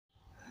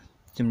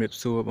ជំរាប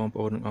សួរបងប្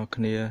អូនទាំងអស់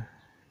គ្នា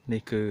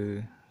នេះគឺ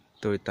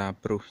Toyota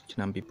Prius ឆ្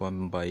នាំ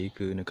 2008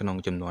 គឺនៅក្នុង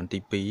ចំនួនទី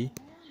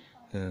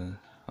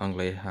 2 អង់គ្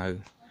លេសហៅ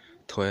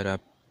Toyota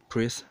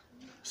Prius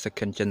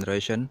Second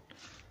Generation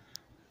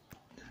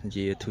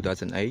year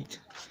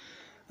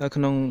 2008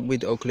 ក្នុងវី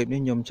ដេអូឃ្លីប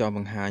នេះខ្ញុំចង់ប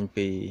ង្ហាញ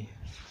ពី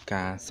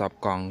ការសប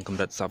កង់កម្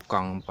រិតសបក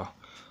ង់របស់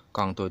ក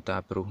ង់ Toyota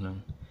Prius ហ្នឹង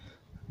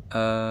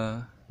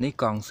នេះ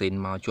កង់ស៊ីន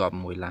មកជាប់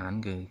មួយឡាន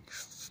គឺ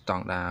ស្ត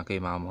ង់ដារគេ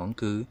មកហ្មង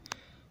គឺ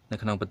នៅ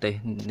ក្នុងប្រទេស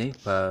នេះ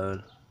ប្រើ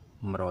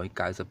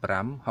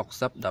195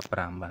 60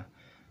 15បាទ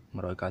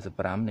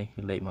195នេះ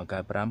គឺលេខ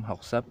195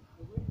 60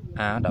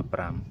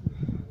 A15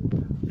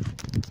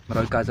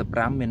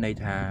 195មានន័យ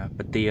ថាព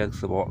ទា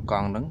សបកក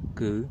ង់ហ្នឹង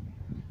គឺ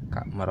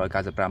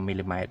195មី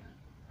លីម៉ែត្រ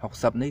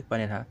60នេះបើ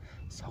ន័យថា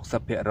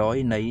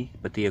 60% នៃ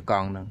ពទាក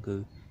ង់ហ្នឹងគឺ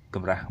ក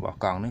ម្រាស់របស់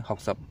កង់នេះ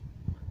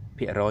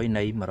 60%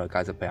 នៃ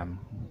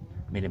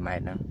195មីលីម៉ែ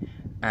ត្រហ្នឹង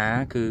A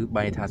គឺ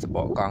បើន័យថាសប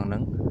កកង់ហ្នឹ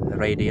ង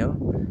radial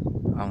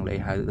អង់គ្លេស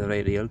ហៅ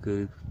radial គឺ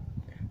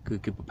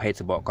ប្រភេទ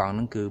សបកកង់ហ្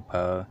នឹងគឺប្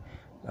រើ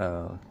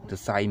សរ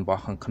សៃអំបោះ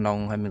ខាងក្នុង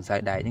ហើយមានសរសៃ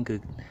ដែកហ្នឹងគឺ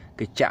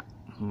គេចាក់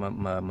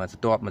មកស្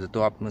ទាប់នឹងស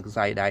រ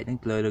សៃដែកហ្នឹង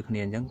លើគ្នា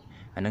អញ្ចឹង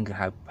អាហ្នឹងគឺ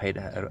ហៅប្រភេទ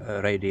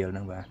radial ហ្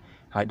នឹងបាទ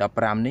ហើយ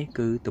15នេះ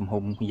គឺទំ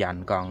ហំយ៉ាន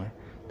កង់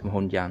ទំ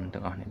ហំយ៉ាន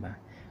ទាំងអស់នេះបាទ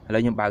ឥឡូ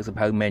វខ្ញុំបើកសៀវ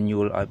ភៅ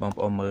manual ឲ្យបង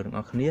ប្អូនមើលទាំង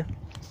អស់គ្នា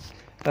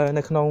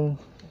នៅក្នុង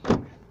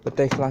ប្រ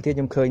ទេសខ្លះទៀត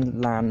ខ្ញុំឃើញ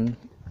ឡាន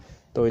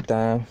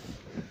Toyota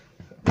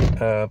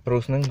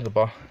Prius ហ្នឹងរប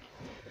ស់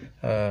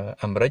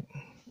អាមេរិក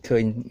ឃើ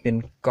ញមាន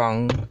ក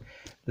ង់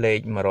លេខ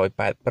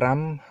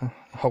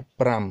185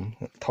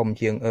 65ធំ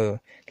ជាង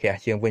ក្រាស់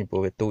ជាងវិញព្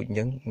រោះវាទូចអញ្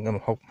ចឹង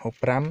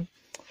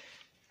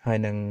65ហើយ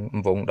នឹង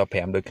អំវង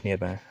15ដូចគ្នា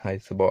បាទហើយ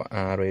សបក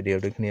R radial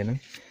ដូចគ្នាហ្នឹង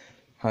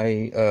ហើយ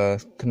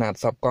ຂະຫນາດ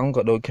សបកង់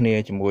ក៏ដូចគ្នា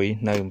ជាមួយ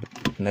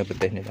នៅប្រ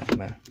ទេសនេះដែរ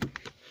បាទ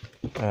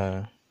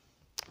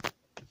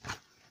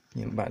ខ្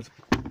ញុំបាក់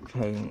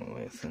ភៅមួ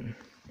យសិន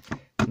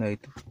នៅ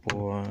ទំព័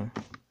រ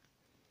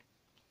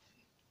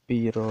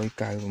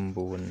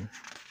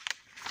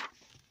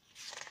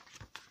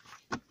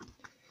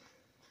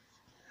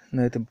299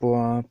នៅទំព័រ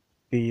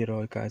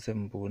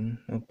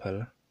299នៅផល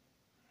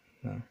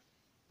បាទ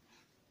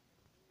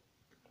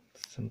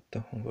សំទោ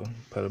សបង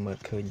ផលមើល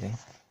ឃើញចឹង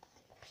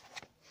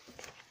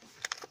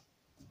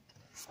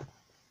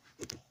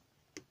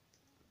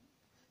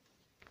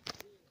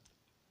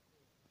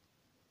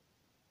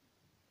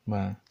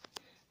បាទ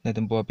នៅ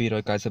ទំព័រ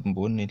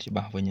299នេះច្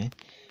បាស់វិញហើយ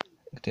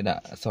គេដា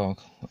ក់អក្សរ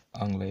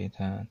អង់គ្លេស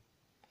ថា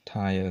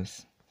tires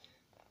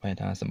បែរ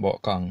ថាសម្បក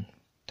កង់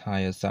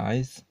tire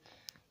size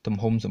ទំ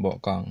ហំសម្បក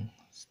កង់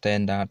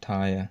standard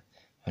tire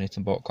ហើយស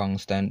ម្បកកង់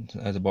ស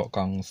ម្បកក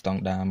ង់ស្តង់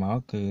ដារមក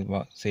គឺប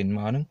កស៊ីនម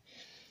កហ្នឹង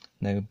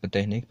នៅប្រ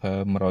ទេសនេះប្រើ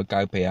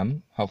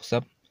195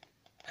 60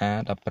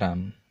 A15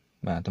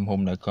 បាទទំហំ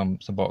នៅក្នុង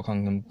សម្បកកង់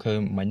ខ្ញុំឃើញ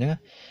មិញហ្នឹង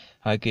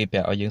ហើយគេប្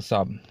រាប់ឲ្យយើងស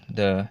ប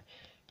the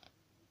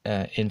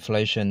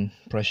inflation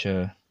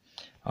pressure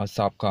ឲ្យស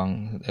បកង់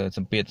ស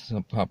ម្ពាធស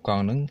បក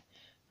ង់ហ្នឹង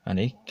អា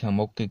នេះខាង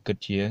មុខគឺគិត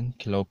ជា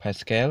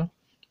kilopascal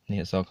នេះ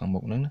អក្សរខាងមុ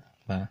ខហ្នឹងណា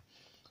បាទ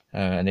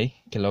អានេះ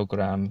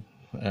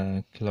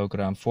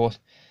kilogram force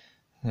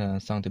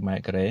សង់ទីម៉ែ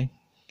ត្រការ៉េ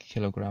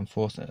kilogram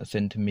force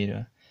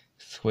centimeter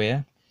square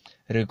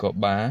ឬក៏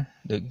បា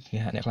ដូចគេ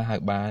ហៅអ្នកខ្លះហៅ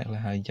បាអ្នកខ្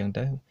លះហៅអញ្ចឹង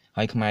ទៅ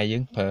ហើយខ្មែរយើ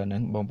ងប្រើហ្នឹ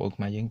ងបងប្អូន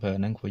ខ្មែរយើងប្រើ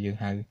ហ្នឹងព្រោះយើង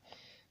ហៅ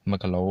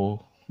1គីឡូ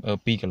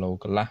2គីឡូ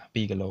កន្លះ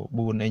2គីឡូ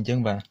4អីអញ្ចឹង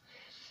បាទ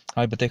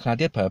ហើយប្រទេសខ្លះ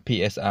ទៀតប្រើ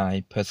PSI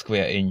per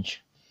square inch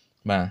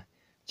បាទអ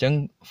ញ្ចឹង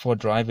for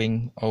driving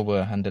over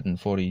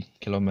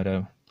 140 km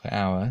per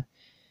hour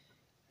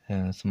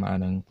ស្មើ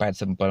នឹង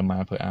87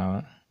 mile per hour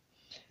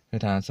គឺ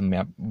ថាសម្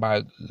រាប់បើក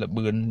ល្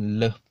បឿន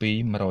លើសពី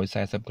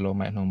140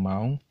 km ក្នុងម៉ោ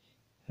ង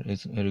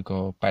ឬក៏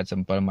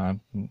87 mile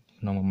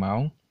ក្នុង1ម៉ោង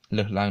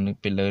លើសឡើង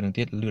ពីលើនឹង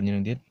ទៀតលឿនជាង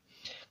នឹងទៀត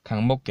ខាង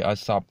មុខគេឲ្យ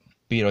សប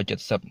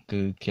270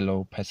គឺ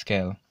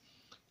kilopascal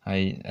ហើ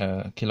យ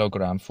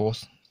kilogram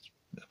force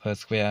per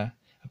square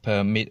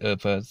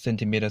per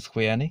centimeter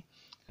square នេះ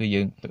គឺ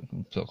យើង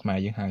ស្រុកខ្មែរ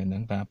យើងហៅហ្នឹ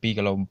ងថា2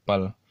គីឡូ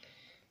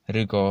7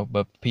ឬក៏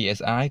បើ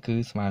PSI គឺ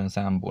ស្មើនឹង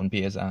39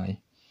 PSI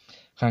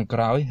ខាងក្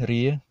រោយ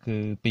រាគឺ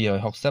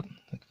260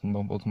ប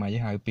ងប្អូនខ្មែរយើ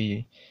ងហៅ2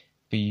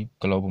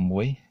គីឡូ6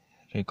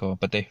ឬក៏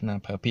ប្រទេសណា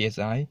ប្រើ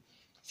PSI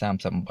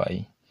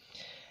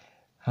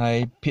 38ហើយ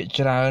ភាគ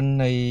ច្រើន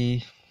នៃ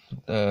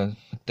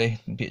ប្រទេស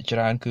ភាគច្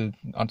រើនគឺ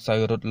អត់សូវ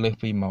រត់លើស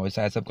ពី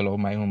140 គីឡូ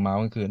ម៉ែត្រក្នុងម៉ោ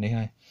ងគឺនេះ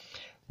ហើយ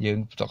យើង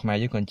ស្រុកខ្មែរ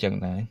យើងក៏អញ្ចឹង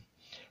ដែរ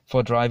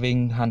For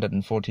driving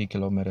 140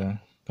 km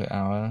per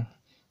hour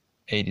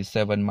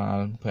 87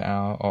 mile per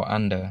hour or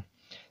under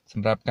ស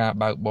ម្រាប់ការ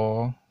បើកបរ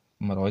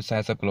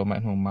140 km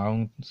ក្នុងម៉ោង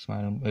ស្មើ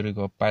នឹងឬ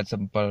ក៏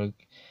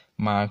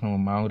87 ម៉ាយក្នុង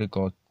1ម៉ោងឬ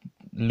ក៏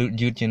លឿន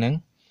យឺតជាងហ្នឹង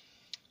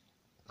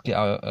គេ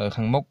ឲ្យ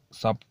ខាងមុខ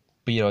សប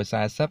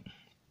240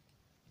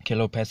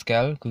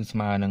 kilopascal គឺស្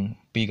មើនឹង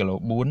2គីឡូ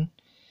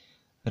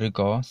4ឬ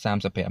ក៏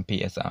35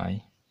 PSI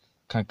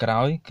ខាងក្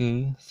រោយគឺ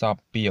សប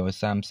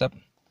230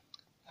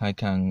ហើយ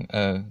ខាង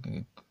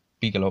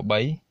2គីឡូ3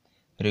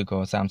ឬក៏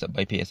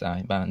33 PSI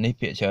បាទនេះ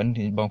ភាគច្រើន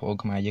បងប្អូន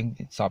ខ្មែរយើង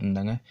សពហ្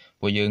នឹង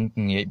ព្រោះយើង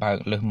ងាយបើក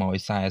លើស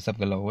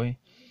140 គីឡូឯង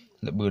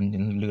ល្បឿន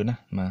លឿនណា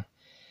បាទ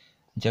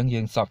Chẳng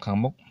dương sọp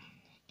kháng mốc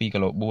 2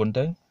 kg 4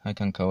 tới hay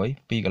kháng khối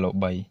 2 kg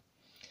 7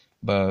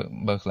 bờ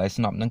lại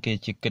snop năng kia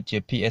chỉ kịch chỉ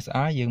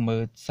PSI dương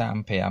mơ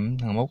 35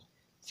 kháng mốc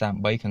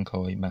 37 kháng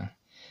khối bà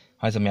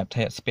hay sầm mẹp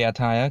spare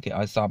tire cái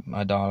ai sọp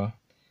ở đó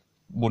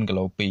 4 kg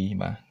 2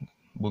 bà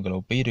 4 kg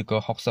 2 rồi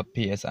có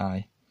 60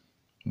 PSI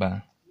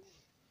bà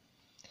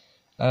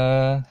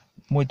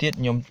mùi tiết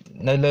nhôm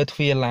nơi lơ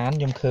phía lán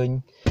nhôm khơi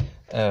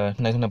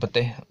nơi nơi bật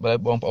tê bởi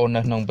bong ôn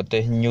nơi nông bật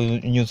tê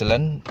New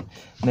Zealand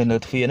nơi nơi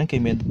phía nó kia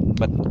miền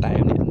bật tại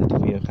này nơi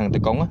phía hàng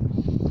tây công á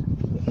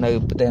nơi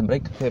bật tê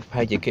break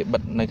hay chỉ kia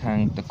bật nơi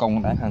hàng tây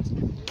công đã hàng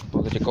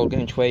chỉ câu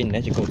cái train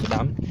đấy chỉ câu cái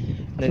đám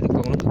nơi tây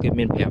công nó kia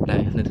miền hẹp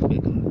đây nơi phía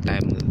tại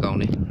một con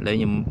này lấy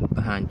nhôm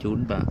hàng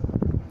chún và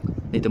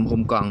đi tầm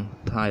hôm còn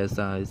tire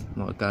size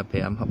mọi cái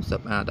PM học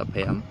sập a tập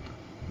PM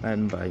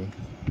anh vậy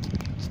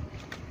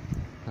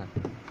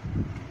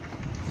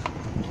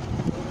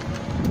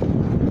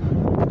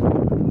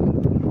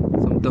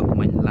tốt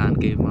mình làm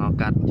cái màu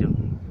cắt chừng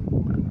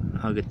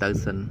hơi cái tự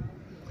sinh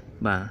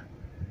bà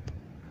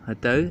hơi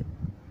tới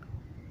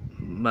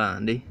bà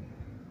đi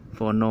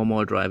for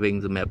normal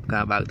driving rồi map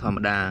ca bạc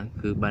thầm đa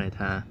cứ bà này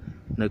tha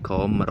nơi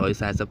có mà rồi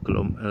sai sắp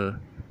km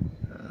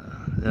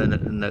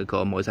nơi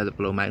có mỗi sai sắp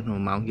km mà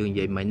máu dừng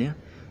vậy mà nhé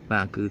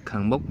và cứ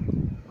khăn mốc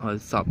hồi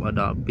sọp ở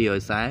đó bây giờ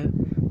sáng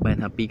bạn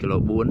học 2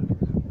 kg 4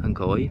 thằng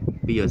khối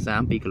bây giờ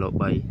sáng 2 kg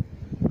 7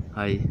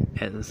 hay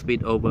at speed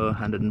over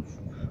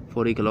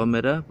 140 km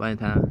bạn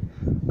tha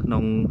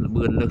nông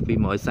bươn lực vì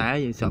mỗi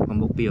sáng nhưng sọp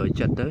một bây giờ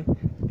chặt tới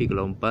 2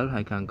 kg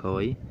 2 khăn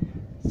khối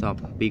sọp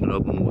 2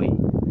 kg 1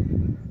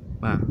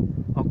 và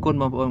ở con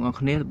mà bọn ở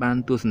khné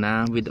ban tu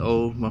sna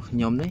video mà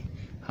nhóm đấy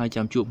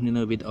 200 chục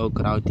nên video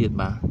crowd tiệt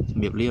bà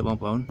miệp lia bóng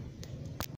bóng